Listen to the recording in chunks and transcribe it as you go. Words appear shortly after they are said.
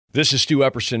This is Stu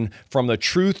Epperson from the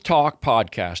Truth Talk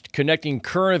podcast, connecting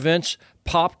current events,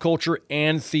 pop culture,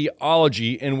 and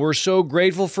theology, and we're so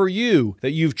grateful for you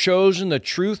that you've chosen the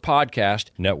Truth Podcast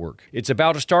Network. It's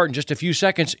about to start in just a few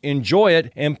seconds. Enjoy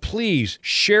it, and please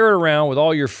share it around with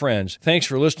all your friends. Thanks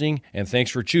for listening, and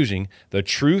thanks for choosing the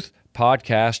Truth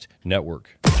Podcast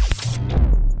Network.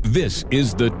 This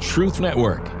is the Truth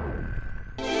Network.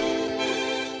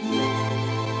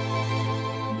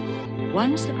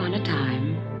 Once upon a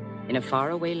time, in a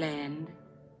faraway land,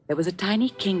 there was a tiny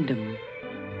kingdom,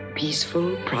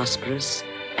 peaceful, prosperous,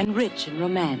 and rich in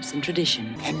romance and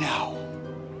tradition. And now,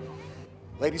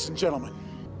 ladies and gentlemen,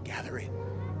 gather in.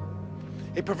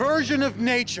 A perversion of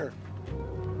nature.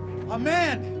 A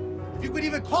man, if you could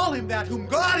even call him that, whom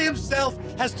God himself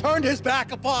has turned his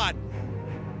back upon.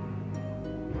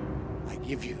 I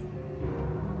give you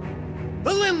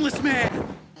the Limbless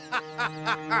Man.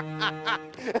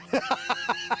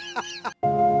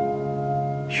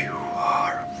 You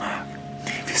are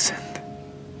magnificent.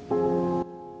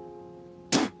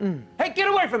 Hey, get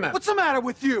away from him! What's the matter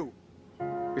with you?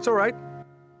 It's all right.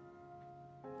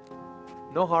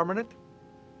 No harm in it.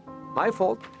 My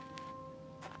fault.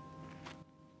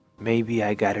 Maybe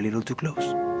I got a little too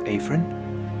close. Eh, friend?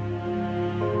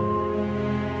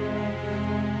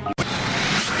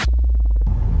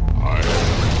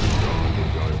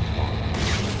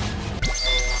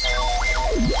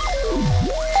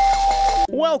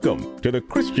 Welcome to the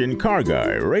Christian Car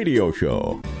Guy Radio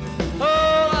Show.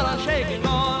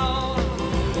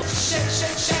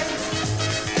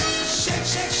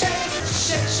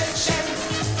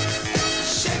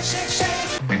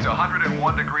 It's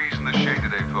 101 degrees in the shade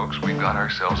today, folks. We've got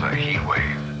ourselves a heat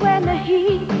wave. When the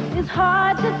heat is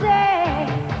hard to say,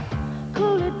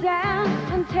 cool it down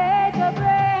and take a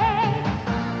break.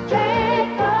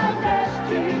 Take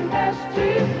the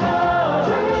nasty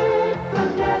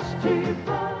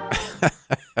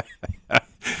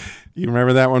You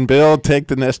remember that one, Bill? Take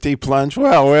the nesty plunge.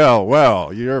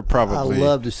 Well, you're probably... I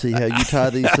love to see how you tie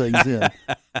these things in.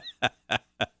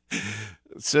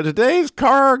 So today's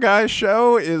Car Guy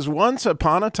show is Once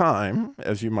Upon a Time,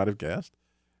 as you might have guessed,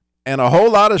 and a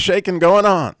whole lot of shaking going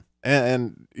on.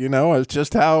 And you know, it's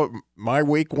just how my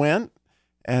week went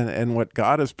and what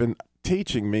God has been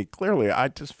teaching me. Clearly, I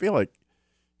just feel like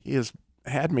he has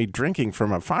had me drinking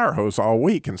from a fire hose all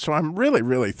week. And so I'm really,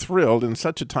 really thrilled in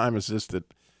such a time as this that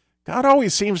God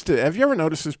always seems to, have you ever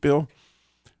noticed this, Bill?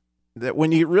 That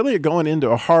when you really are going into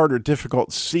a hard or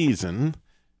difficult season,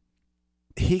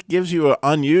 he gives you an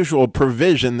unusual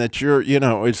provision that you're, you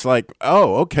know, it's like,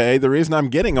 oh, okay, the reason I'm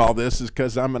getting all this is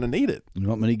because I'm going to need it. You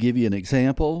want me to give you an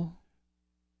example?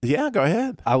 Yeah, go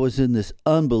ahead. I was in this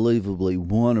unbelievably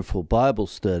wonderful Bible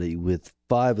study with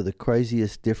 5 of the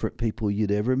craziest different people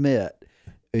you'd ever met.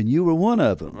 And you were one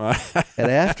of them. And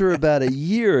after about a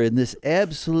year in this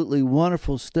absolutely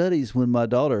wonderful studies, when my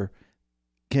daughter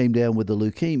came down with the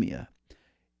leukemia,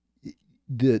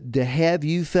 to have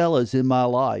you fellas in my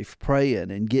life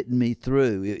praying and getting me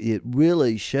through, it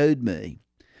really showed me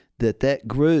that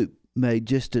group made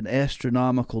just an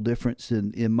astronomical difference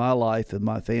in my life and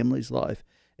my family's life.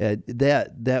 And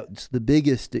that's the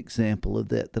biggest example of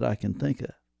that I can think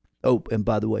of. Oh, and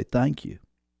by the way, thank you.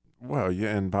 Well,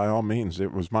 yeah, and by all means,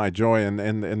 it was my joy and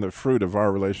the fruit of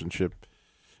our relationship.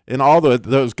 And all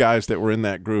those guys that were in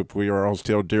that group, we are all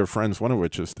still dear friends, one of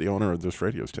which is the owner of this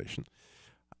radio station,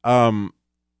 Stu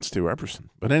Epperson.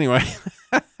 But anyway,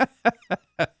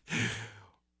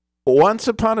 once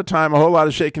upon a time, a whole lot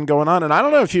of shaking going on. And I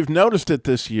don't know if you've noticed it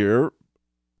this year.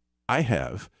 I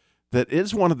have. That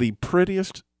is one of the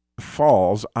prettiest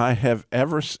falls I have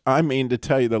ever. I mean, to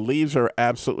tell you, the leaves are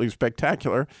absolutely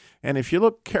spectacular. And if you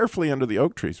look carefully under the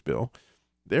oak trees, Bill,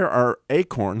 there are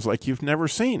acorns like you've never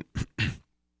seen.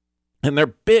 And they're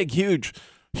big, huge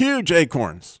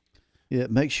acorns. Yeah,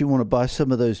 it makes you want to buy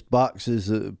some of those boxes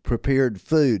of prepared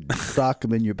food and stock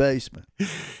them in your basement.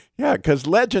 Yeah, because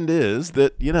legend is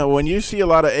that, you know, when you see a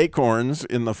lot of acorns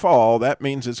in the fall, that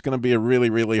means it's going to be a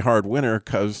really, really hard winter,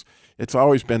 because it's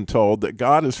always been told that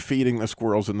God is feeding the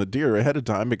squirrels and the deer ahead of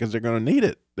time because they're going to need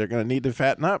it. They're going to need to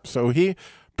fatten up. So he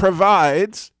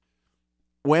provides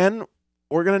when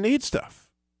we're going to need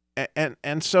stuff.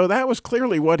 And so that was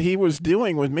clearly what he was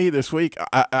doing with me this week.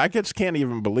 I just can't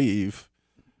even believe.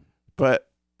 But,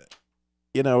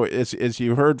 you know, as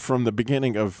you heard from the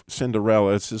beginning of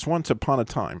Cinderella, it's this once upon a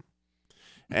time.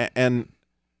 And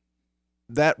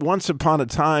that once upon a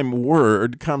time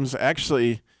word comes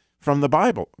actually from the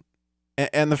Bible.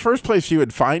 And the first place you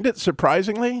would find it,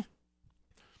 surprisingly,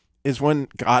 is when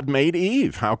God made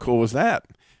Eve. How cool was that?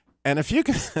 And if you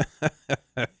could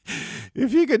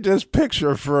just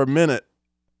picture for a minute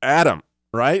Adam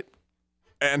right?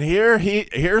 And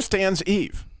here stands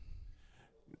Eve.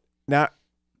 Now,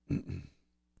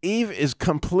 Eve is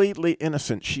completely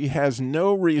innocent. She has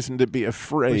no reason to be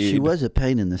afraid. Well, she was a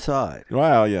pain in the side.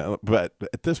 Well, yeah, but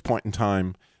at this point in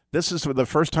time, this is the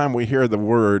first time we hear the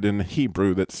word in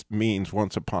Hebrew that means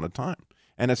once upon a time.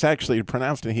 And it's actually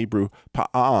pronounced in Hebrew,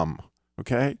 pa'am,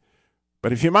 okay?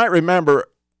 But if you might remember,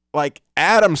 like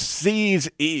Adam sees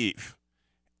Eve,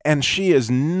 and she is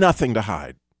nothing to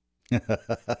hide.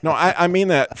 No, I mean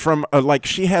that from, like,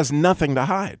 she has nothing to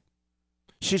hide.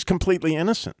 She's completely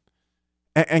innocent.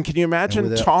 And can you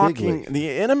imagine talking, the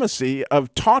intimacy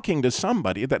of talking to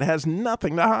somebody that has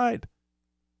nothing to hide,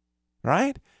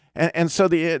 right? And so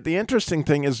the interesting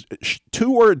thing is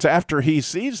 2 words after he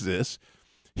sees this,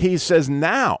 he says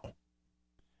now.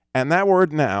 And that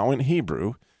word now in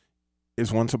Hebrew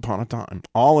is once upon a time,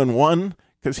 all in one,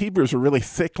 because Hebrew is a really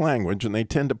thick language, and they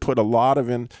tend to put a lot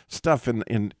of stuff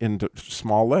into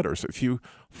small letters. If you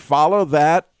follow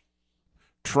that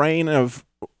train of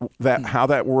how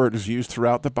that word is used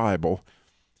throughout the Bible,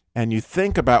 and you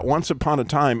think about once upon a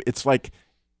time, it's like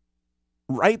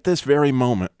right this very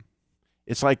moment.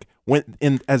 It's like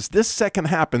as this second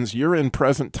happens, you're in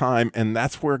present time, and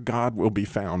that's where God will be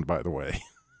found, by the way.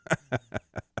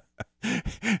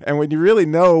 And when you really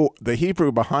know the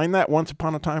Hebrew behind that once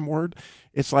upon a time word,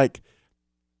 it's like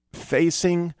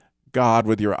facing God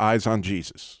with your eyes on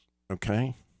Jesus,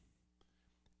 okay?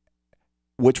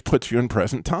 Which puts you in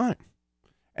present time.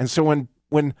 And so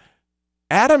when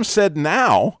Adam said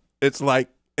now, it's like,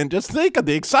 and just think of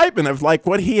the excitement of like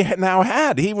what he now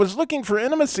had. He was looking for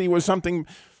intimacy with something,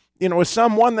 with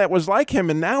someone that was like him.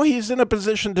 And now he's in a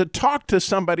position to talk to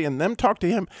somebody and them talk to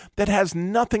him that has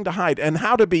nothing to hide, and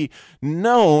how to be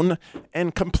known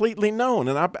and completely known.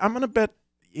 And I'm going to bet,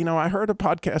 I heard a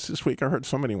podcast this week. I heard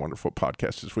so many wonderful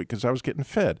podcasts this week because I was getting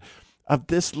fed of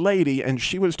this lady. And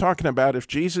she was talking about if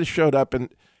Jesus showed up in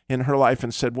her life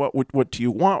and said, what do you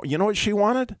want? You know what she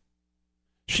wanted?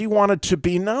 She wanted to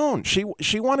be known.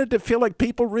 She wanted to feel like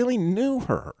people really knew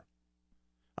her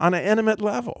on an intimate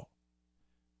level.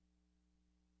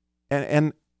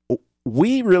 And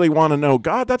we really want to know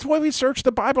God. That's why we search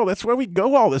the Bible. That's why we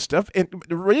go all this stuff. And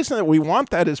the reason that we want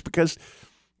that is because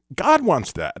God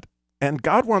wants that. And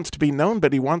God wants to be known,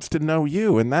 but he wants to know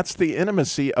you. And that's the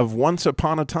intimacy of once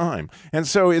upon a time. And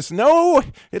so it's no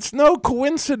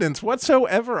coincidence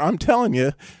whatsoever, I'm telling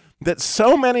you, that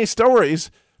so many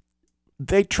stories,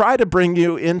 they try to bring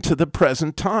you into the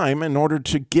present time in order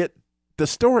to get the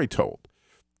story told,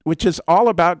 which is all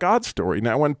about God's story.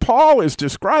 Now, when Paul is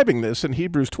describing this in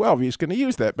Hebrews 12, he's going to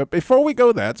use that. But before we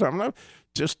go that, so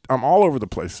I'm all over the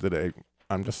place today.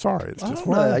 I'm just sorry. It's just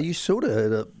you sort of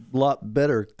had a lot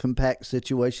better compact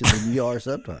situation than you are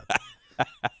sometimes.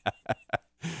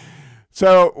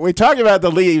 So we talk about the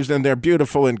leaves, and they're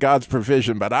beautiful in God's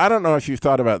provision, but I don't know if you've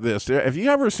thought about this. Have you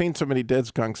ever seen so many dead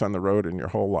skunks on the road in your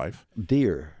whole life?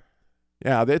 Deer.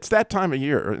 Yeah, it's that time of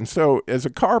year. And so as a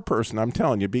car person, I'm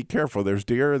telling you, be careful. There's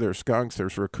deer, there's skunks,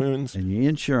 there's raccoons. And your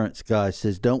insurance guy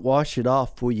says don't wash it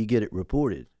off before you get it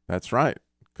reported. That's right,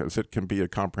 because it can be a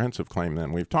comprehensive claim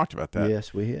then. We've talked about that.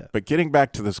 Yes, we have. But getting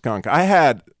back to the skunk, I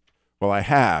have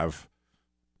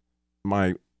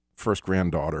my first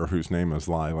granddaughter, whose name is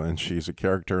Lila, and she's a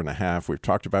character and a half. We've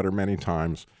talked about her many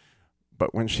times.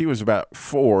 But when she was about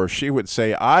 4, she would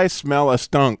say, "I smell a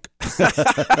stunk."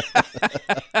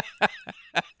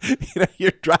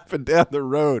 You're driving down the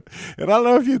road, and I don't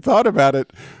know if you thought about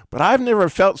it, but I've never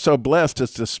felt so blessed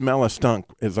as to smell a stunk.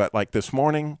 Is that like this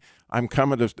morning? I'm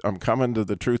coming to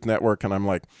the Truth Network, and I'm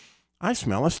like, I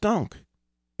smell a stunk.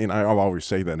 And I'll always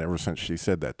say that ever since she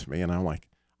said that to me, and I'm like,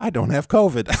 I don't have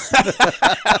COVID.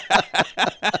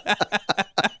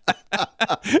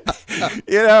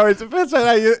 It's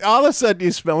all of a sudden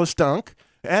you smell a stunk.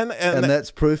 And that's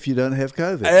proof you don't have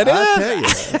COVID. I tell you,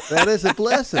 that is a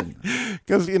blessing.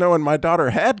 Because when my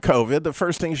daughter had COVID, the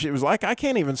first thing she was like, I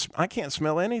can't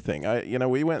smell anything.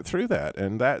 We went through that,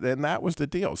 and that was the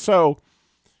deal. So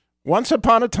once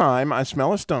upon a time, I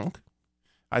smell a stunk.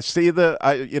 I see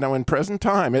in present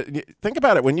time. Think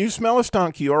about it. When you smell a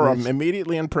stunk, you are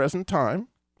immediately in present time.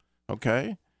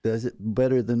 Okay. Does it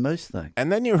better than most things.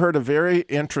 And then you heard a very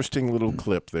interesting little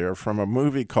clip there from a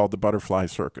movie called The Butterfly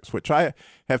Circus, which I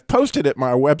have posted at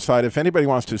my website. If anybody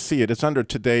wants to see it, it's under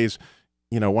today's,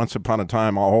 Once Upon a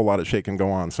Time, a whole lot of shake and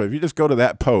go on. So if you just go to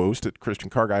that post at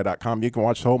ChristianCarGuy.com, you can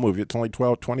watch the whole movie. It's only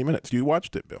 20 minutes. You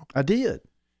watched it, Bill. I did.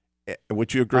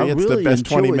 Would you agree it's the best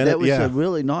 20 minutes? That was a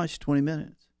really nice 20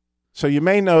 minutes. So you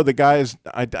may know the guy's,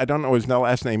 I don't know his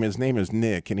last name. His name is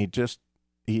Nick, and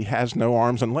he has no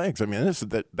arms and legs. I mean,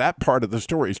 that part of the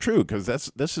story is true because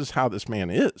this is how this man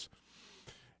is.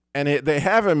 And they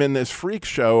have him in this freak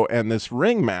show, and this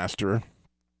ringmaster.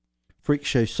 Freak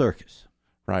show circus.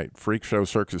 Right. Freak show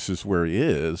circus is where he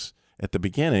is at the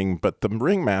beginning, but the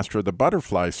ringmaster of the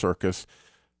butterfly circus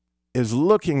is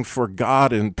looking for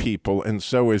God in people, and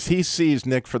so as he sees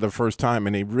Nick for the first time,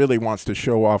 and he really wants to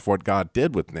show off what God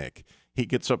did with Nick, he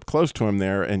gets up close to him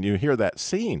there, and you hear that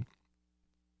scene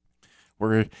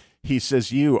where he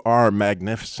says, "You are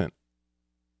magnificent,"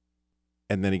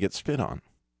 and then he gets spit on.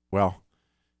 Well,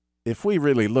 if we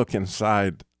really look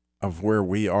inside of where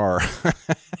we are,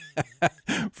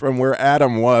 from where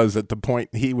Adam was at the point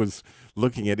he was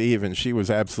looking at Eve, and she was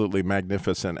absolutely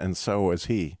magnificent, and so was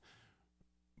he.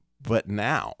 But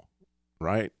now,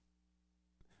 right?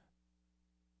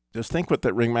 Just think what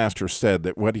that ringmaster said,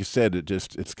 that what he said,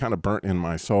 it's kind of burnt in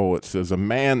my soul. It says, a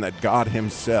man that God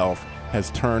himself has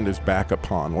turned his back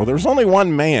upon. Well, there's only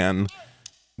one man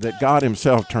that God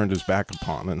himself turned his back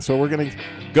upon. And so we're going to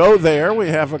go there. We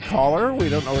have a caller. We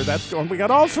don't know where that's going. We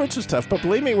got all sorts of stuff. But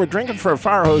believe me, we're drinking for a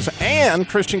fire hose and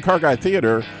Christian Car Guy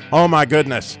Theater. Oh, my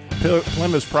goodness.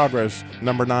 Plymouth Progress,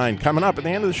 number 9, coming up at the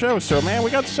end of the show. So, man, we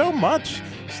got so much.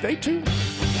 Stay tuned.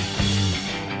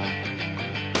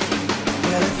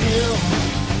 Well, if you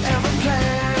ever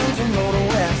plan to go to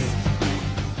West.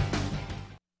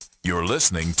 You're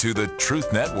listening to the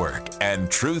Truth Network and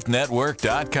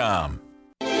truthnetwork.com.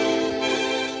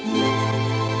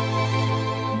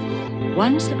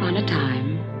 Once upon a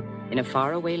time, in a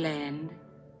faraway land,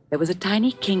 there was a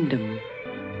tiny kingdom,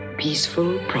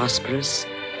 peaceful, prosperous,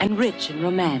 and rich in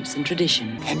romance and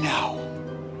tradition. And now,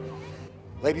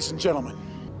 ladies and gentlemen,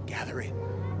 gather in.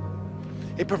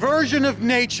 A perversion of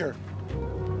nature.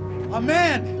 A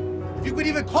man, if you could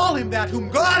even call him that, whom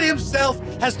God himself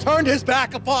has turned his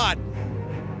back upon.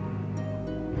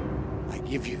 I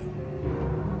give you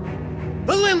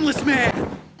the Limbless Man.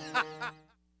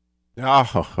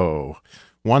 Oh,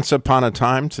 once upon a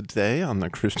time today on the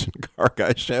Christian Car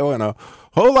Guy Show, and a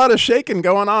whole lot of shaking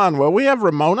going on. Well, we have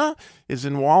Ramona is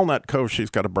in Walnut Cove. She's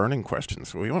got a burning question,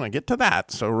 so we want to get to that.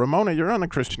 So, Ramona, you're on the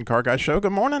Christian Car Guy Show.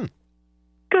 Good morning.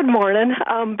 Good morning.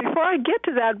 Before I get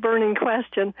to that burning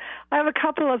question, I have a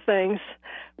couple of things.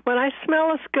 When I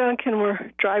smell a skunk and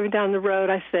we're driving down the road,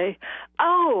 I say,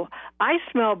 "Oh, I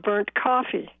smell burnt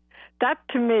coffee." That,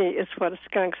 to me, is what a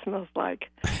skunk smells like.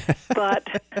 But,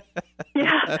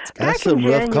 yeah, that's some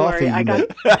rough coffee. I got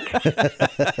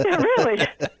yeah, really.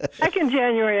 Back in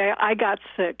January, I got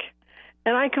sick.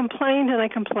 And I complained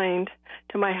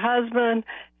to my husband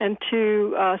and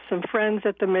to some friends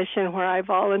at the mission where I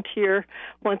volunteer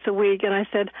once a week. And I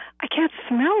said, I can't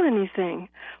smell anything.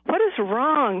 What is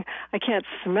wrong? I can't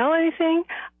smell anything.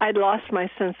 I'd lost my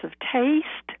sense of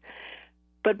taste.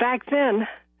 But back then,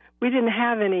 we didn't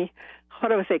have any,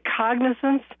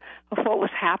 cognizance of what was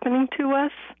happening to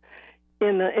us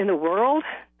in the world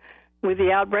with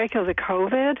the outbreak of the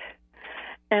COVID.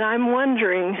 And I'm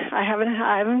wondering, I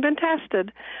haven't been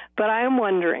tested, but I am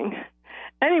wondering.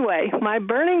 Anyway, my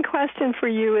burning question for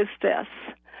you is this.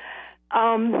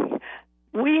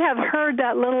 We have heard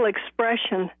that little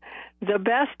expression, the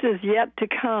best is yet to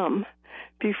come,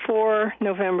 before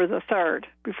November the 3rd,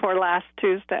 before last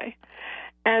Tuesday.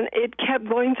 And it kept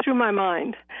going through my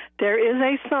mind. There is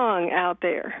a song out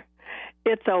there.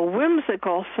 It's a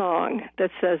whimsical song that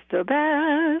says, the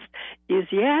best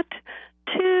is yet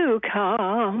to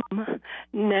come,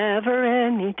 never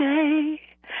any day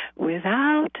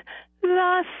without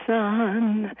the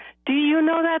sun. Do you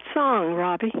know that song,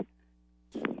 Robby?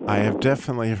 I have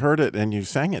definitely heard it, and you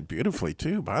sang it beautifully,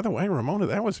 too. By the way, Ramona,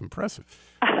 that was impressive.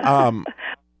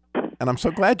 And I'm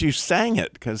so glad you sang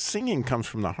it, because singing comes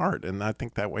from the heart, and I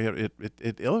think that way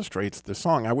it illustrates the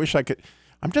song. I wish I could.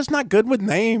 I'm just not good with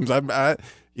names. But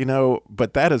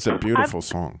that is a beautiful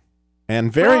song,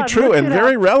 and very true, and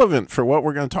very relevant for what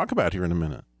we're going to talk about here in a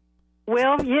minute.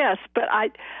 Well, yes, but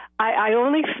I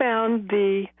only found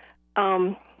the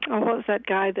what was that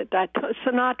guy that died?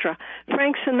 Sinatra.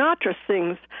 Frank Sinatra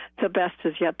sings "The Best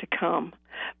Is Yet to Come."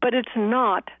 But it's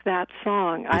not that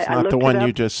song. It's not the one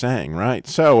you just sang, right?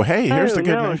 So, hey, here's the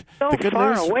good news. So the good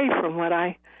far news. Away from what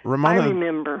Ramona, I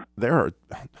remember. There are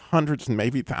hundreds,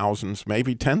 maybe thousands,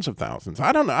 maybe tens of thousands.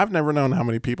 I don't know. I've never known how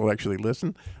many people actually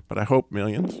listen, but I hope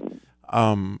millions.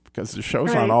 Because the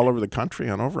show's on all over the country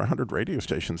on over 100 radio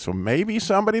stations. So maybe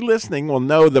somebody listening will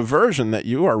know the version that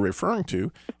you are referring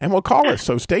to and will call us.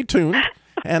 So stay tuned.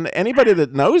 And anybody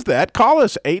that knows that, call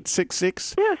us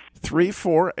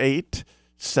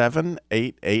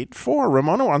 866-348-7884.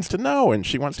 Ramona wants to know, and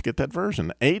she wants to get that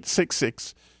version.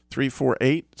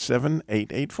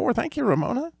 866-348-7884. Thank you,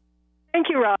 Ramona. Thank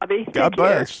you, Robby. God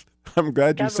bless. I'm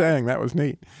glad you sang. That was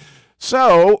neat.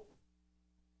 So,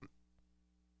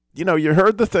 you know, you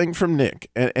heard the thing from Nick,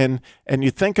 and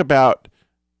you think about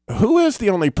who is the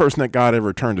only person that God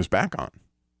ever turned his back on?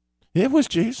 It was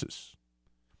Jesus.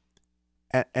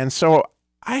 And so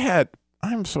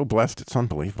I'm so blessed, it's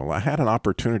unbelievable. I had an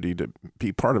opportunity to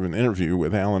be part of an interview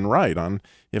with Alan Wright on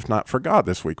If Not For God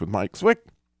this week with Mike Zwick.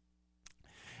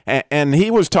 And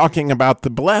he was talking about the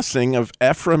blessing of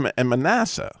Ephraim and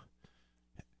Manasseh.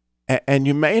 And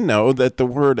you may know that the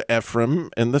word Ephraim,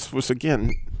 and this was,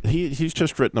 again, he's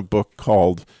just written a book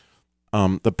called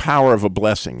The Power of a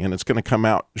Blessing, and it's going to come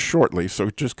out shortly. So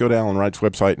just go to Alan Wright's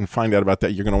website and find out about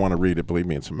that. You're going to want to read it. Believe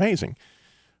me, it's amazing.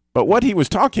 But what he was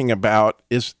talking about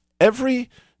is every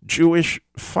Jewish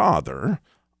father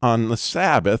on the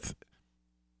Sabbath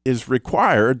is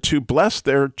required to bless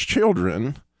their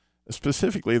children,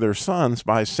 specifically their sons,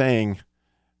 by saying,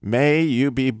 "May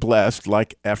you be blessed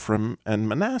like Ephraim and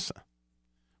Manasseh,"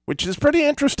 which is pretty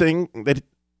interesting that,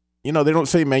 you know, they don't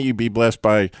say, "May you be blessed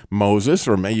by Moses,"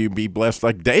 or "May you be blessed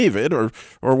like David," or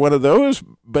one of those,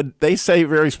 but they say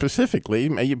very specifically,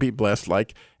 "May you be blessed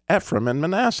like Ephraim and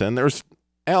Manasseh." And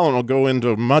Alan will go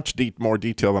into much more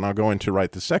detail than I'll go into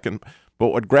right this second, but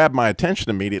what grabbed my attention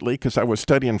immediately, because I was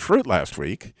studying fruit last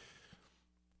week,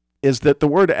 is that the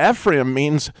word Ephraim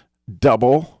means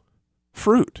double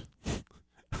fruit,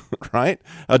 right?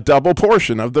 A double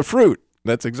portion of the fruit.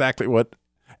 That's exactly what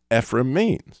Ephraim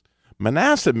means.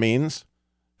 Manasseh means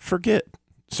forget.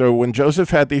 So when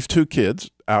Joseph had these two kids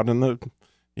out in the,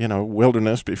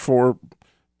 wilderness before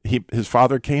his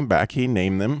father came back, he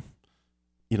named them.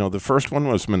 The first one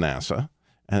was Manasseh,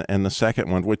 and the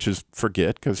second one, which is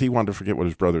forget, because he wanted to forget what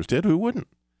his brothers did. Who wouldn't?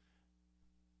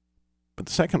 But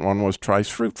the second one was thrice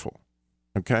fruitful.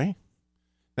 Okay?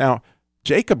 Now,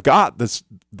 Jacob got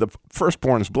the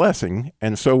firstborn's blessing,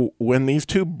 and so when these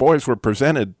two boys were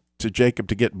presented to Jacob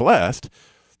to get blessed,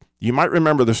 you might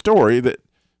remember the story that,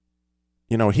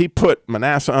 he put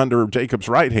Manasseh under Jacob's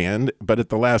right hand, but at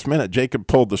the last minute, Jacob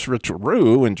pulled the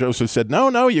switcheroo, and Joseph said,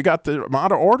 no, you got them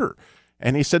out of order.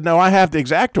 And he said, no, I have the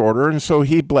exact order, and so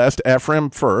he blessed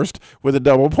Ephraim first with a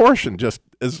double portion, just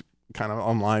as kind of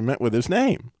alignment with his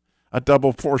name. A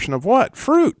double portion of what?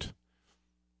 Fruit.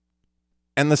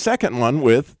 And the second one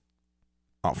with,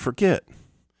 I'll forget.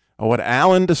 What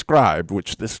Alan described,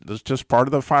 which this is just part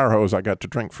of the fire hose I got to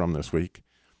drink from this week,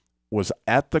 was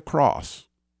at the cross,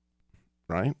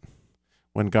 right?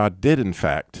 When God did, in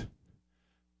fact,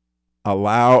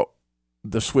 allow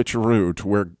the switcheroo to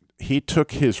where he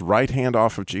took his right hand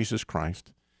off of Jesus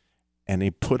Christ and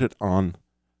he put it on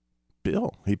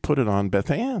Bill. He put it on Beth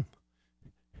Ann.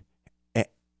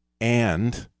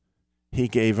 And he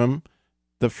gave him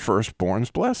the firstborn's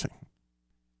blessing.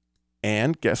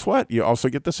 And guess what? You also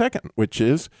get the second, which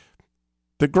is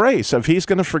the grace of he's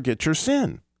going to forget your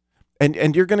sin.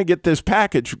 And you're going to get this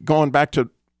package going back to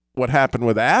what happened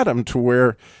with Adam, to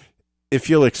where if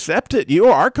you'll accept it, you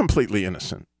are completely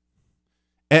innocent.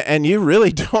 And you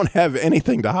really don't have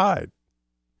anything to hide,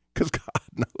 because God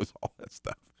knows all that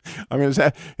stuff. I mean,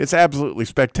 it's absolutely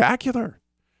spectacular.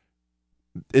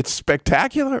 It's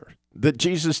spectacular that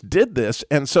Jesus did this.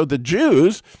 And so the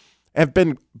Jews have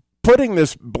been putting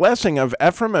this blessing of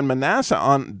Ephraim and Manasseh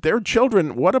on their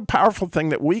children. What a powerful thing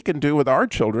that we can do with our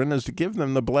children is to give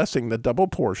them the blessing, the double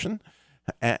portion,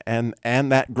 and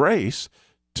that grace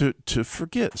to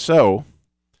forget. So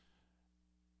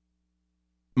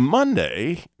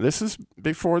Monday, this is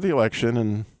before the election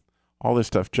and all this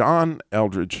stuff, John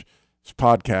Eldridge's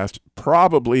podcast,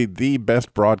 probably the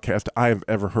best broadcast I have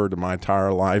ever heard in my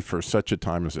entire life for such a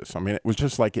time as this. I mean, it was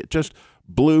just like, it just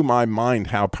blew my mind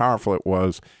how powerful it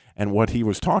was and what he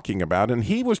was talking about. And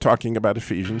he was talking about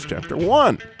Ephesians chapter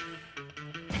 1.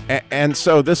 And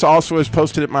so this also is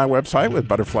posted at my website with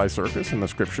Butterfly Circus and the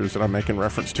scriptures that I'm making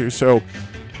reference to. So,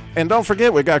 and don't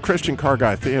forget, we got Christian Car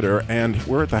Guy Theater, and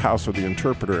we're at the House of the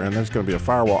Interpreter, and there's going to be a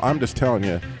firewall. I'm just telling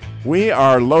you, we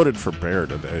are loaded for bear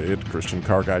today at Christian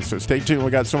Car Guy. So stay tuned.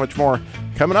 We got so much more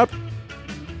coming up.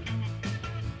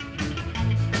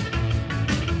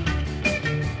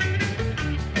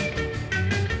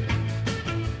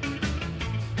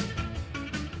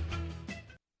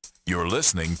 You're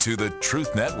listening to the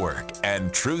Truth Network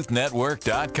and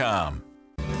truthnetwork.com.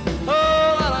 Oh,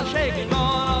 well, I'm shaking going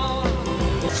on.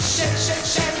 Shake, shake,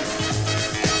 shake.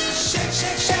 Shake,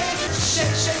 shake, shake.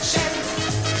 Shake, shake, shake.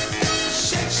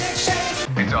 Shake, shake,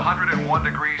 shake. It's 101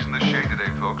 degrees in the shade today,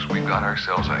 folks. We've got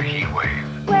ourselves a heat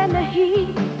wave. When the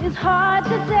heat is hard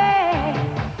to say,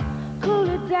 cool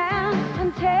it down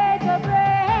and take a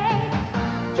break.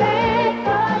 Drink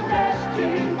from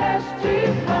Nestea, Nestea,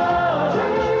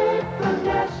 drink from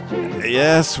Nestea.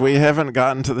 Yes, we haven't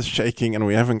gotten to the shaking and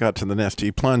we haven't got to the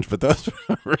nasty plunge, but those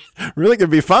are really going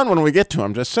to be fun when we get to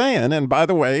them, just saying. And by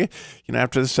the way,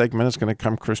 after this segment, it's going to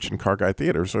come Christian Car Guy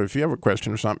Theater. So if you have a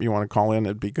question or something you want to call in,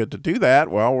 it'd be good to do that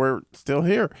while we're still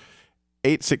here.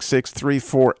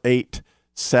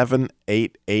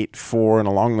 866-348-7884. And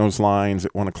along those lines,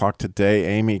 at 1 o'clock today,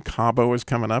 Amy Cabo is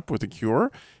coming up with a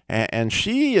cure. And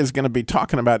she is going to be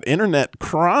talking about internet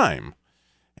crime.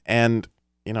 And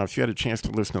if you had a chance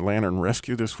to listen to Lantern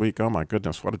Rescue this week, oh my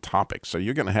goodness, what a topic. So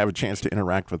you're going to have a chance to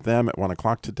interact with them at 1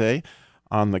 o'clock today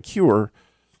on The Cure.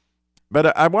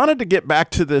 But I wanted to get back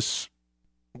to this,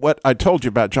 what I told you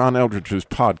about John Eldridge's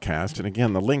podcast. And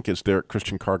again, the link is there at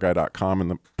ChristianCarGuy.com in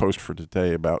the post for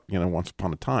today about, Once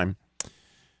Upon a Time.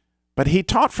 But he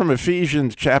taught from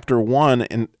Ephesians chapter 1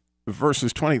 in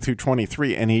verses 20 through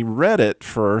 23, and he read it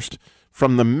first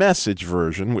from the Message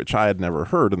version, which I had never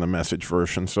heard in the Message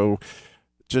version. So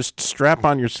just strap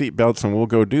on your seatbelts and we'll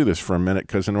go do this for a minute,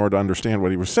 because in order to understand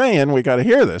what he was saying, we got to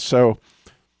hear this. So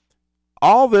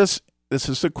all this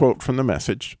is a quote from the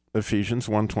Message, Ephesians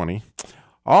 1:20.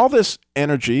 All this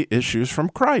energy issues from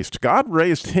Christ. God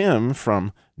raised him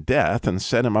from death and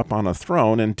set him up on a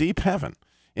throne in deep heaven,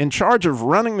 in charge of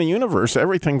running the universe,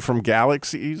 everything from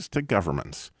galaxies to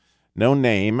governments. No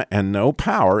name and no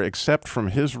power except from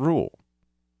his rule.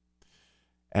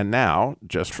 And now,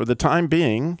 just for the time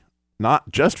being,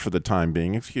 not just for the time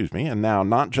being, and now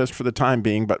not just for the time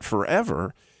being, but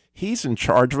forever, he's in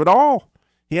charge of it all.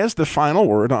 He has the final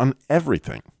word on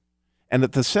everything. And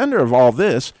at the center of all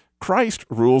this, Christ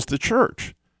rules the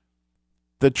church.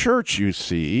 The church, you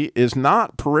see, is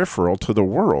not peripheral to the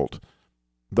world.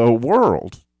 The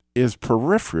world is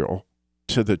peripheral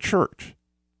to the church.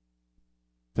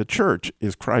 The church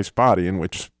is Christ's body in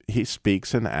which he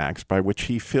speaks and acts, by which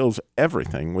he fills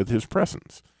everything with his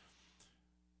presence.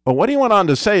 But what he went on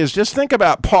to say is, just think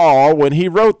about Paul when he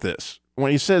wrote this,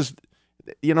 when he says,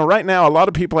 right now a lot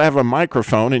of people have a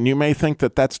microphone and you may think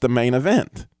that that's the main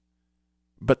event.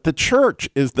 But the church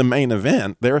is the main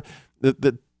event. The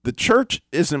church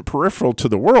isn't peripheral to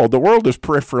the world is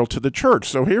peripheral to the church.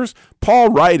 So here's Paul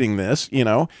writing this,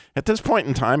 at this point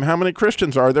in time, how many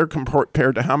Christians are there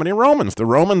compared to how many Romans? The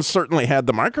Romans certainly had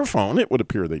the microphone. It would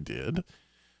appear they did.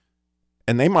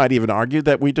 And they might even argue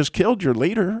that we just killed your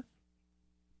leader.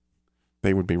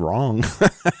 They would be wrong.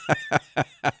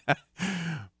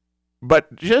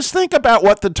 But just think about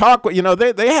what the talk,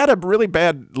 they had a really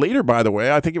bad leader, by the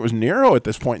way. I think it was Nero at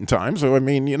this point in time. So,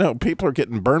 people are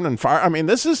getting burned in fire.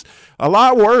 This is a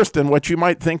lot worse than what you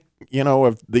might think,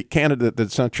 of the candidate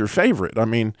that's not your favorite.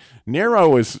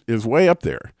 Nero is way up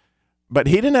there. But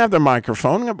he didn't have the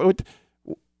microphone.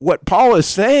 What Paul is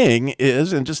saying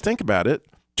is, and just think about it,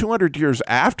 200 years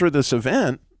after this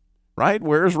event, right,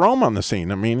 where's Rome on the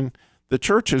scene? The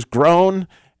church has grown,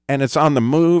 and it's on the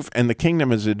move, and the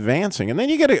kingdom is advancing. And then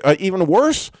you get a even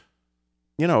worse,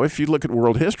 if you look at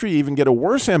world history, you even get a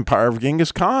worse empire of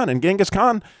Genghis Khan. And Genghis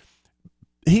Khan,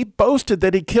 he boasted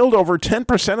that he killed over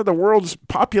 10% of the world's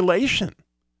population.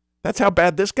 That's how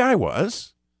bad this guy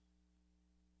was.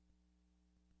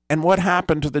 And what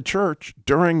happened to the church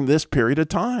during this period of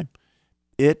time?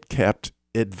 It kept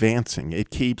advancing. It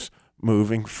keeps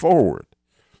moving forward.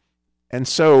 And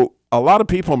so a lot of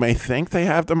people may think they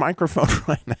have the microphone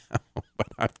right now, but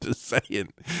I'm just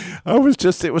saying,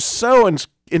 it was so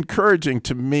encouraging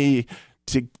to me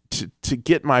to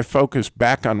get my focus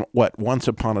back on what Once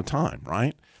Upon a Time,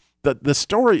 right? The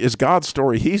story is God's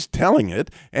story. He's telling it,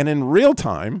 and in real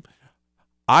time,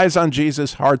 eyes on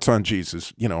Jesus, hearts on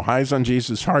Jesus. Eyes on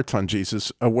Jesus, hearts on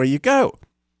Jesus, away you go.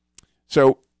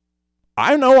 So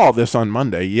I know all this on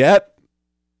Monday, yet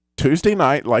Tuesday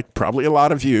night, like probably a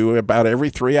lot of you, about every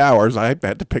 3 hours, I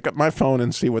had to pick up my phone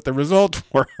and see what the results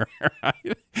were.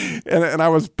 and I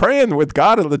was praying with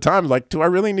God at the time, like, do I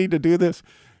really need to do this?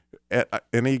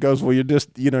 And he goes, well,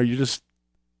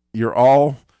 you're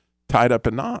all tied up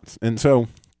in knots. And so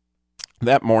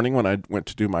that morning when I went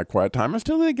to do my quiet time, I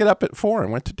still didn't get up at 4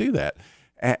 and went to do that.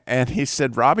 And he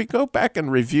said, Robby, go back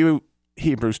and review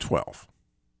Hebrews 12,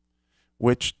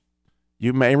 which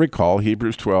you may recall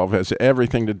Hebrews 12 has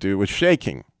everything to do with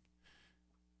shaking.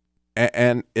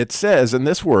 And it says in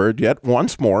this word, yet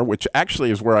once more, which actually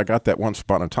is where I got that once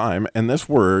upon a time, and this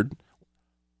word,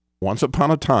 once upon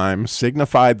a time,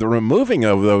 signified the removing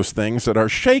of those things that are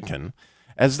shaken,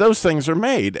 as those things are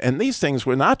made. And these things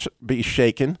will not be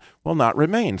shaken, will not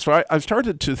remain. So I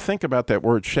started to think about that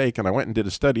word shake, and I went and did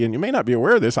a study, and you may not be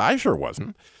aware of this, I sure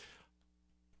wasn't.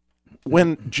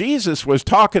 When Jesus was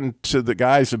talking to the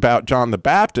guys about John the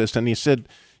Baptist, and he said,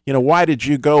 why did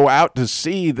you go out to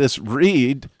see this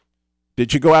reed?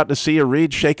 Did you go out to see a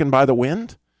reed shaken by the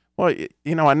wind? Well,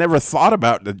 you know, I never thought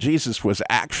about that Jesus was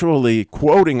actually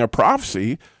quoting a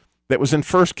prophecy that was in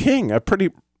 1 King, a pretty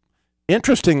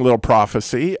interesting little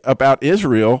prophecy about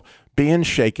Israel being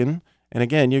shaken. And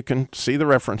again, you can see the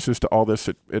references to all this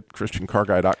at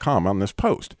ChristianCarGuy.com on this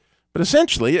post. But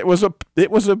essentially, it was a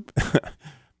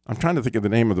I'm trying to think of the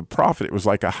name of the prophet. It was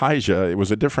like Ahijah. It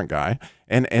was a different guy.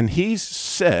 And he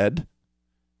said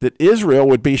that Israel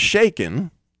would be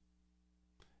shaken.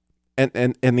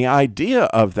 And the idea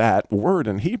of that word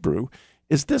in Hebrew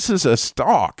is this is a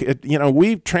stalk. You know,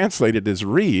 we've translated as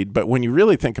reed, but when you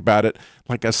really think about it,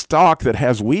 like a stalk that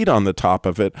has wheat on the top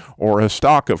of it, or a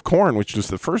stalk of corn, which is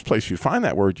the first place you find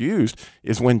that word used,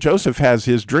 is when Joseph has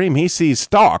his dream, he sees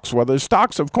stalks. Well, there's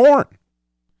stalks of corn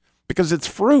because it's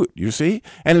fruit, you see?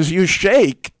 And as you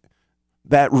shake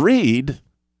that reed,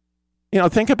 you know,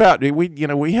 think about it.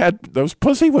 We had those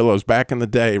pussy willows back in the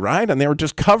day, right? And they were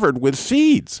just covered with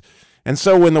seeds. And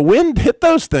so when the wind hit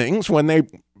those things, when they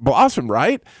blossom,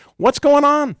 right, what's going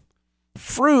on?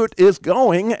 Fruit is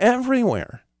going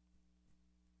everywhere.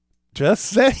 Just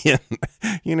saying.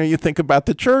 You know, you think about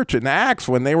the church in Acts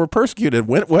when they were persecuted.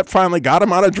 What finally got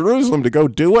them out of Jerusalem to go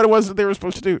do what it was that they were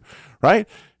supposed to do, right?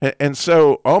 And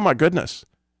so, oh my goodness,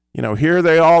 you know, here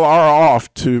they all are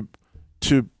off to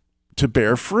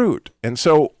bear fruit. And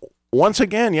so once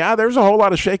again, yeah, there's a whole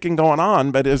lot of shaking going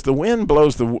on, but as the wind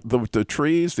blows the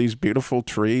trees, these beautiful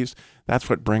trees, that's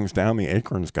what brings down the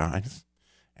acorns, guys.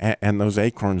 And those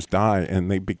acorns die,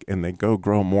 and they go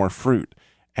grow more fruit.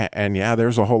 And yeah,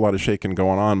 there's a whole lot of shaking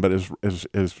going on, but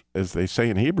as they say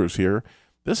in Hebrews here,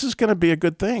 this is going to be a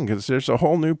good thing because there's a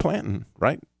whole new planting,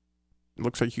 right?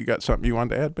 Looks like you got something you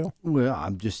wanted to add, Bill. Well,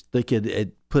 I'm just thinking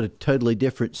it put a totally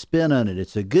different spin on it.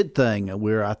 It's a good thing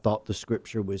where I thought the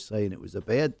scripture was saying it was a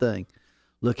bad thing.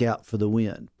 Look out for the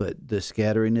wind. But the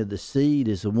scattering of the seed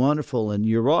is wonderful. And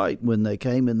you're right. When they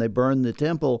came and they burned the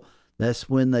temple, that's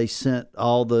when they sent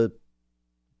all the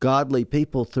godly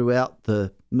people throughout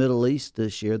the Middle East to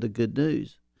share the good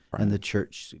news. Right. And the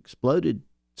church exploded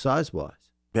size-wise.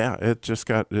 Yeah,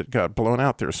 it got blown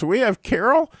out there. So we have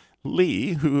Carol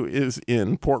Lee, who is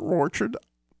in Port Orchard,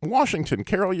 Washington.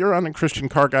 Carol, you're on the Christian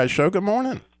Car Guy Show. Good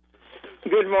morning.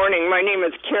 Good morning. My name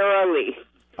is Carol Lee.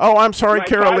 Oh, I'm sorry,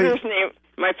 Carol Lee.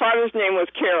 My father's name was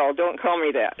Carol. Don't call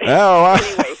me that. Oh.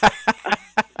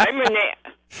 Anyway,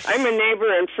 I'm a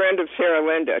neighbor and friend of Sarah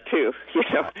Linda, too. You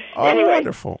know. Oh, anyway,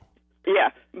 wonderful. Yeah,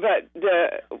 but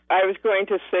I was going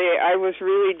to say I was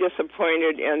really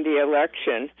disappointed in the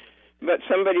election, but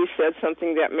somebody said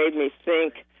something that made me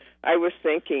think. I was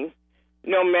thinking,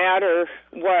 no matter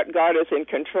what, God is in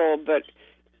control, but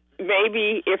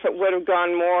maybe if it would have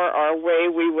gone more our way,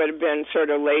 we would have been sort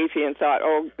of lazy and thought,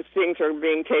 oh, things are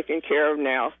being taken care of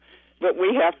now. But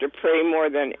we have to pray more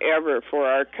than ever for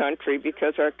our country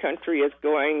because our country is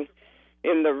going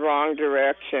in the wrong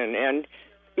direction. And,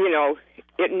 you know,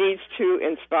 it needs to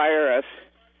inspire us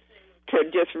to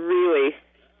just really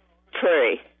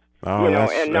pray,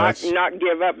 and not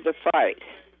give up the fight.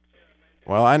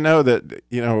 Well, I know that,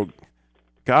 you know,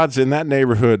 God's in that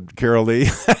neighborhood, Carol Lee.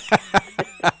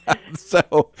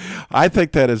 So I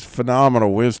think that is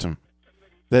phenomenal wisdom.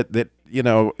 That you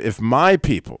know, if my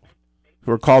people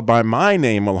who are called by my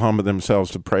name will humble themselves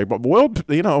to pray, but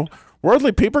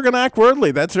worldly people are going to act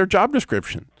worldly. That's their job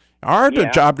description. Our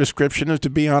job description is to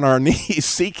be on our knees,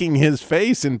 seeking His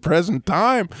face in present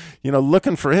time, you know,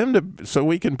 looking for Him so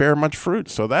we can bear much fruit.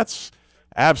 So that's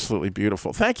absolutely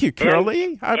beautiful. Thank you, Carol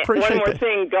Lee. I appreciate that. One more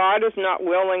thing, God is not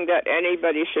willing that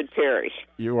anybody should perish.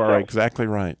 You are exactly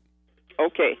right.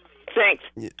 Okay, thanks.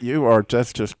 You are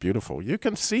just beautiful. You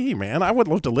can see, man, I would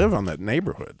love to live on that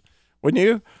neighborhood. Wouldn't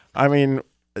you? I mean,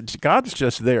 God's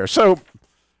just there. So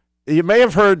you may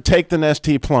have heard Take the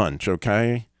Nestea Plunge,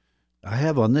 okay? I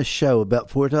have on this show about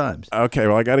 4 times. Okay,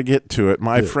 well, I got to get to it.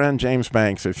 My friend James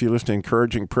Banks, if you listen to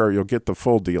Encouraging Prayer, you'll get the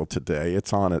full deal today.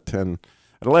 It's on at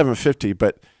 11:50.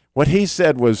 But what he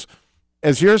said was,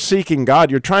 as you're seeking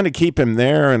God, you're trying to keep Him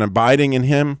there and abiding in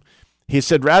Him. He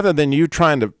said, rather than you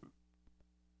trying to,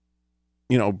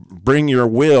 you know, bring your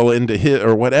will into His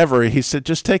or whatever, he said,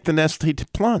 just take the Nestea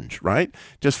Plunge, right?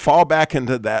 Just fall back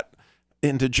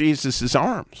into Jesus's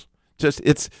arms.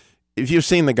 If you've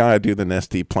seen the guy do the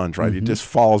Nestea Plunge, right? Mm-hmm. He just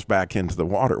falls back into the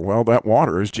water. Well, that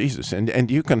water is Jesus. And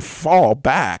you can fall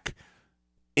back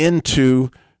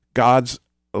into God's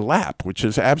lap, which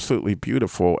is absolutely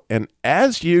beautiful. And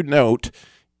as you note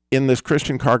in this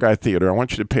Christian Car Guy Theater, I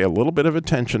want you to pay a little bit of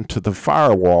attention to the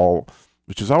firewall,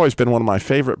 which has always been one of my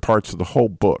favorite parts of the whole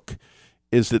book,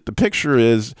 is that the picture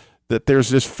is that there's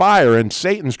this fire and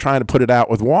Satan's trying to put it out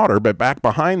with water, but back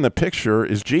behind the picture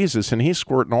is Jesus and he's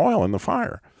squirting oil in the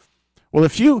fire. Well,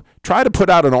 if you try to put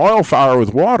out an oil fire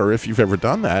with water, if you've ever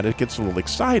done that, it gets a little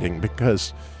exciting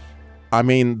because, I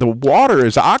mean, the water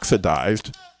is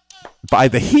oxidized by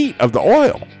the heat of the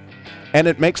oil, and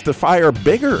it makes the fire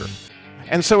bigger.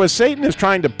 And so as Satan is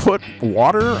trying to put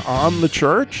water on the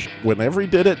church, whenever he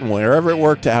did it and wherever it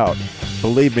worked out,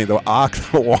 believe me, the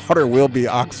water will be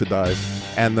oxidized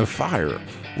and the fire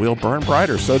will burn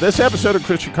brighter. So this episode of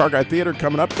Christian Car Guy Theater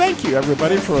coming up. Thank you,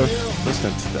 everybody, for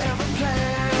listening today.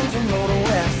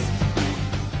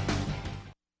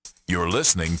 You're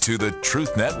listening to the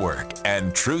Truth Network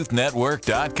and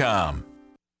truthnetwork.com.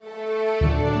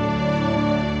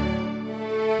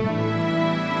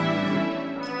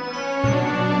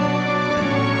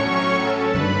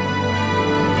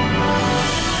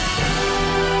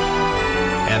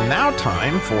 And now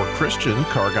time for Christian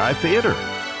Car Guy Theater.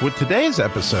 With today's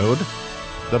episode,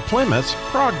 The Plymouth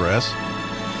Progress,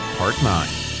 Part 9.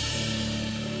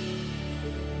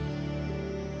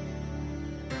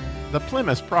 The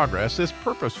Plymouth Progress is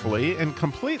purposefully and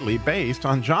completely based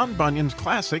on John Bunyan's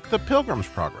classic, The Pilgrim's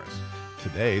Progress.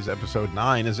 Today's episode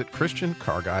 9 is at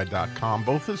ChristianCarGuy.com,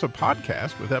 both as a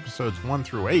podcast with episodes 1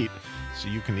 through 8, so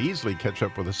you can easily catch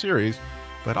up with the series,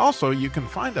 but also you can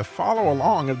find a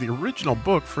follow-along of the original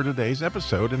book for today's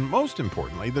episode, and most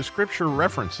importantly, the scripture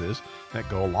references that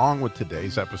go along with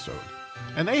today's episode.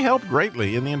 And they help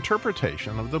greatly in the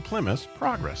interpretation of the Plymouth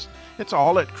Progress. It's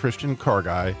all at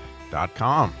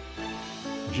ChristianCarGuy.com.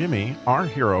 Jimmy, our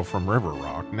hero from River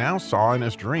Rock, now saw in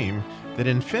his dream that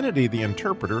Infinity the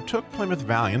Interpreter took Plymouth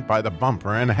Valiant by the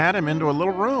bumper and had him into a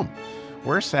little room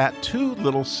where sat 2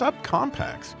 little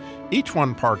subcompacts, each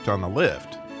one parked on the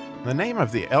lift. The name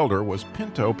of the elder was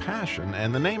Pinto Passion,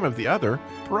 and the name of the other,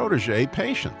 Protege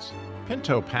Patience.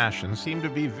 Pinto Passion seemed to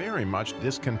be very much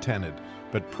discontented,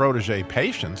 but Protege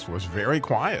Patience was very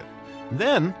quiet.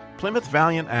 Then Plymouth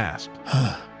Valiant asked,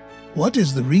 "What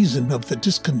is the reason of the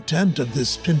discontent of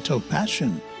this Pinto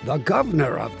Passion?" "The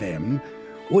governor of them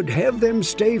would have them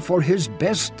stay for his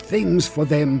best things for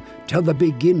them till the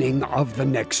beginning of the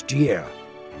next year.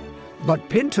 But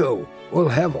Pinto will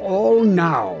have all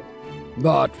now.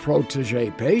 But Protege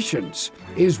Patience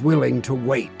is willing to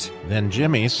wait." Then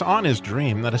Jimmy saw in his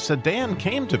dream that a sedan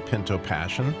came to Pinto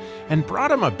Passion and brought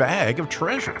him a bag of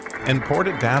treasure and poured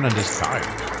it down in his tires,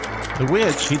 the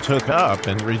which he took up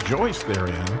and rejoiced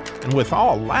therein, and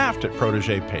withal laughed at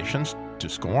Protege Patience to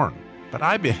scorn. But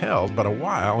I beheld but a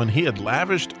while, and he had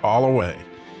lavished all away,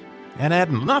 and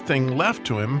had nothing left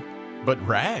to him but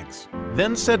rags.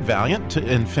 Then said Valiant to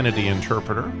Infinity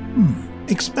Interpreter,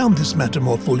 Expound this matter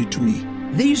more fully to me.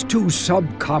 "These 2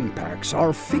 subcompacts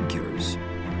are figures.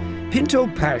 Pinto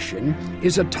Passion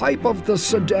is a type of the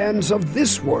sedans of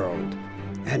this world,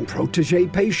 and Protege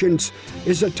Patience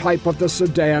is a type of the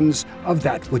sedans of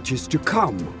that which is to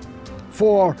come.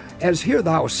 For, as here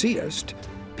thou seest,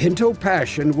 Pinto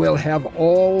Passion will have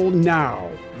all now,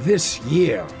 this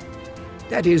year.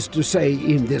 That is to say,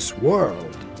 in this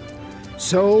world.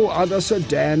 So are the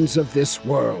sedans of this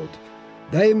world.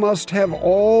 They must have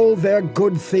all their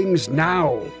good things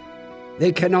now.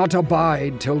 They cannot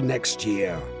abide till next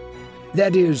year.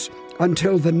 That is,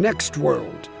 until the next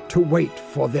world, to wait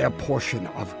for their portion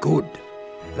of good.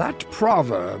 That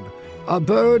proverb, 'A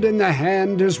bird in the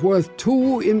hand is worth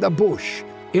 2 in the bush,'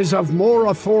 is of more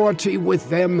authority with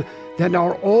them than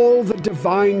are all the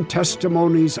divine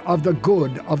testimonies of the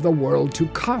good of the world to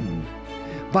come.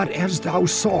 But as thou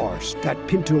sawest that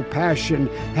Pinto Passion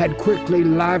had quickly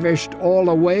lavished all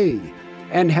away,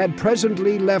 and had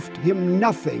presently left him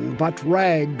nothing but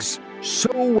rags, so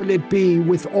will it be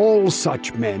with all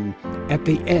such men at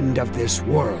the end of this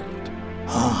world."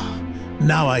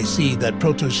 Now I see that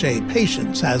Protege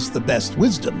Patience has the best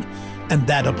wisdom, and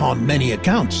that upon many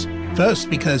accounts. First,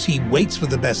 because he waits for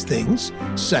the best things.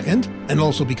 Second, and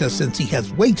also because since he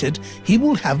has waited, he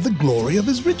will have the glory of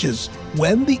his riches,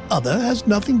 when the other has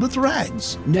nothing but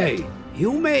rags. "Nay,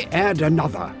 you may add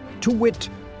another, to wit,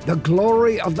 the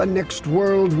glory of the next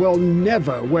world will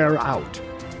never wear out.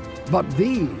 But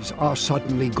these are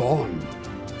suddenly gone.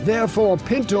 Therefore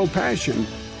Pinto Passion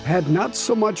had not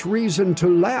so much reason to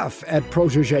laugh at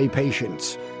Protege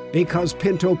Patience, because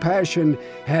Pinto Passion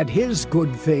had his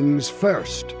good things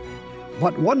first.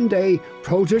 But one day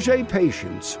Protege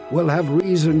Patience will have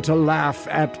reason to laugh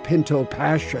at Pinto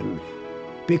Passion,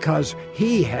 because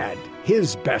he had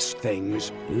his best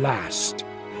things last.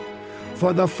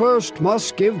 For the first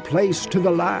must give place to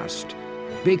the last,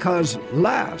 because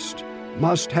last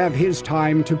must have his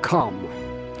time to come.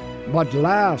 But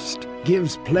last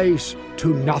gives place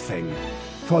to nothing,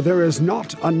 for there is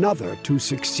not another to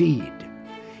succeed.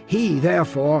 He,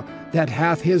 therefore, that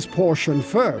hath his portion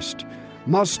first,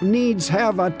 must needs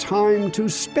have a time to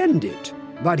spend it,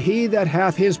 but he that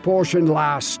hath his portion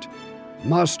last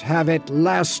must have it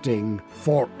lasting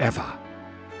forever.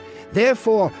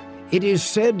 Therefore it is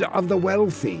said of the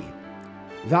wealthy,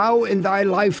 Thou in thy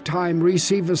lifetime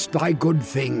receivest thy good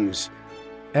things,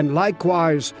 and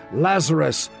likewise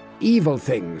Lazarus evil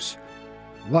things.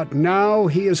 But now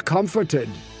he is comforted,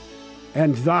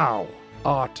 and thou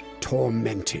art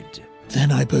tormented.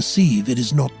 Then I perceive it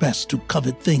is not best to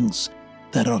covet things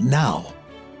that are now,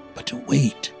 but to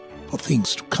wait for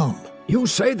things to come. You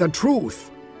say the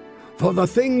truth, for the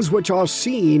things which are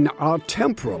seen are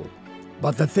temporal,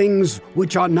 but the things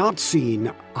which are not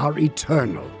seen are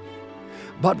eternal.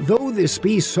 But though this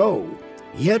be so,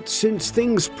 yet since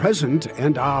things present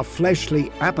and our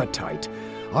fleshly appetite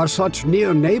are such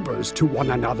near neighbors to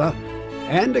one another,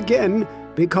 and again,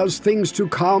 because things to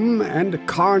come and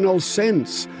carnal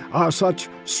sense are such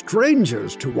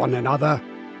strangers to one another,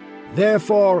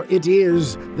 therefore it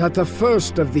is that the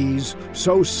first of these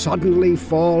so suddenly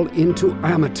fall into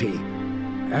amity,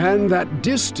 and that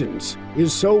distance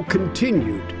is so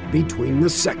continued between the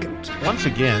second. Once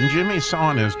again, Jimmy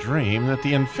saw in his dream that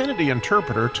the infinity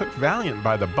interpreter took Valiant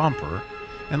by the bumper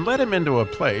and led him into a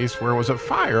place where was a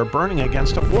fire burning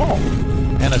against a wall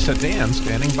and a sedan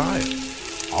standing by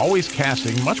it, always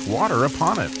casting much water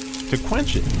upon it to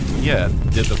quench it. Yet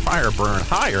did the fire burn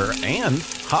higher and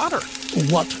hotter.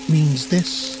 What means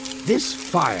this? This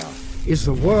fire is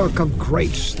the work of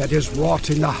grace that is wrought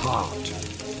in the heart.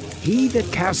 He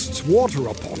that casts water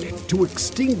upon it to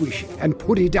extinguish and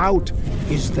put it out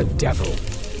is the devil.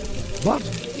 But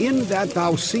in that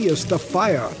thou seest the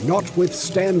fire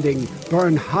notwithstanding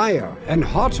burn higher and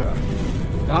hotter,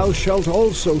 thou shalt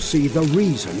also see the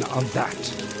reason of that.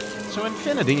 So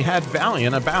Infinity had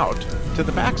Valiant about to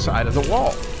the backside of the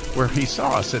wall, where he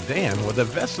saw a sedan with a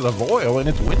vessel of oil in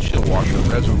its windshield washer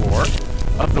reservoir,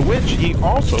 of the which he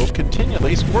also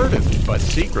continually squirted, but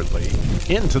secretly,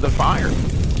 into the fire.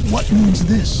 What means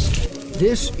this?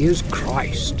 This is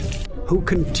Christ, who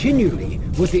continually,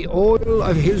 with the oil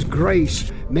of his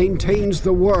grace, maintains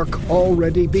the work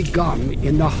already begun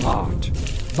in the heart,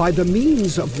 by the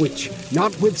means of which,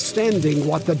 notwithstanding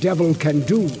what the devil can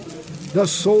do, the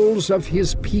souls of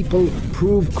his people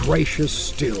prove gracious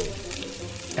still.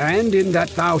 And in that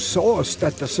thou sawest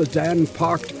that the sedan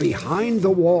parked behind the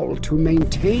wall to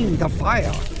maintain the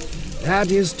fire,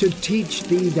 that is to teach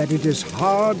thee that it is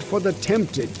hard for the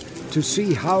tempted to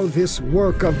see how this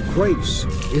work of grace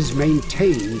is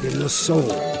maintained in the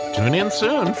soul. Tune in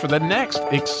soon for the next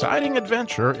exciting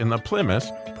adventure in the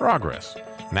Plymouth Progress.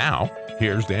 Now,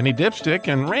 here's Danny Dipstick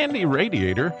and Randy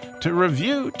Radiator to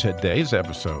review today's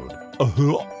episode.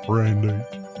 Randy.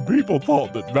 People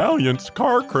thought that Valiant's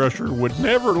car crusher would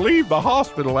never leave the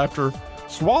hospital after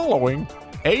swallowing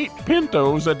 8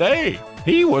 Pintos a day.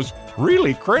 He was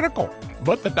really critical,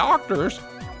 but the doctors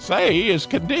say his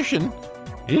condition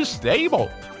is stable.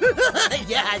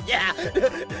 Yeah.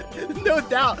 No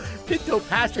doubt, Pinto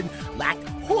Passion lacked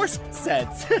horse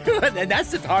sense, and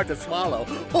that's just hard to swallow.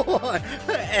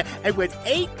 And with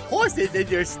 8 horses in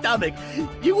your stomach,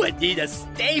 you would need a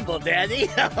stable, Danny.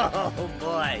 Oh,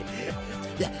 boy.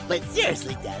 But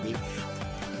seriously, Danny,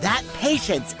 that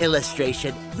patience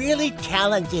illustration really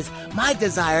challenges my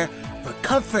desire for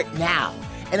comfort now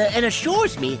and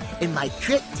assures me in my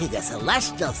trip to the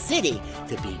celestial city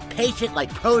to be patient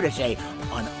like protege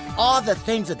on all the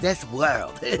things of this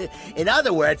world. In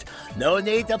other words, no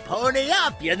need to pony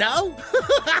up, you know?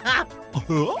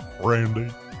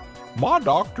 Randy, my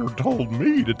doctor told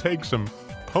me to take some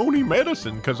pony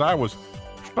medicine because I was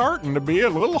starting to be a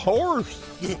little hoarse.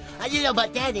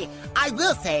 But Danny, I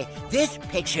will say this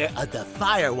picture of the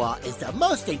firewall is the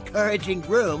most encouraging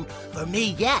room for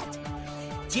me yet.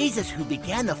 Jesus, who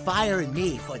began the fire in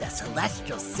me for the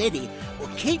celestial city, will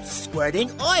keep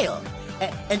squirting oil.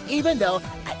 And even though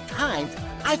at times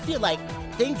I feel like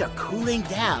things are cooling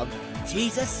down,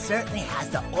 Jesus certainly has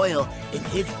the oil in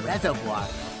his reservoir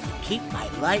to keep my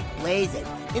light blazing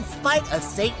in spite of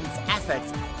Satan's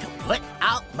efforts to put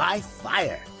out my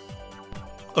fire.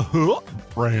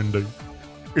 Randy,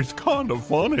 it's kind of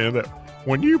funny that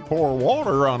when you pour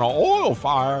water on an oil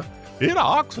fire, it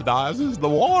oxidizes the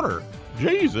water.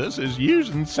 Jesus is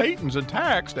using Satan's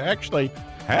attacks to actually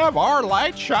have our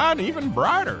light shine even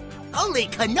brighter. Holy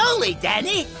cannoli,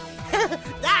 Danny!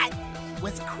 That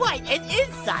was quite an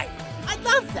insight. I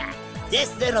love that.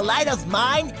 This little light of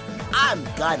mine, I'm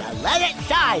gonna let it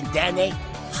shine, Danny.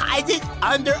 Hide it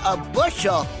under a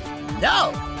bushel.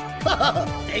 No.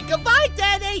 Say goodbye,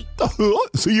 Danny.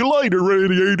 See you later,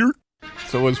 Radiator.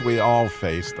 So as we all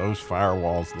face those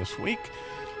firewalls this week,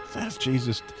 ask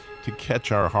Jesus to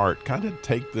catch our heart, kind of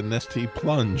take the nasty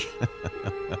plunge.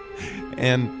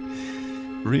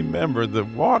 And remember, the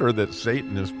water that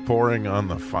Satan is pouring on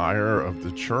the fire of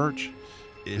the church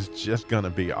is just going to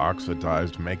be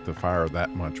oxidized, make the fire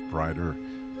that much brighter.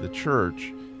 The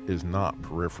church is not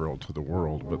peripheral to the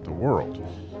world, but the world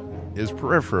is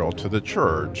peripheral to the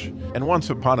church. And once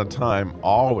upon a time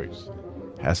always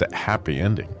has a happy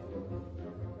ending.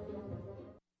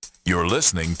 You're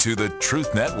listening to the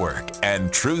Truth Network and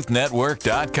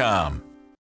truthnetwork.com.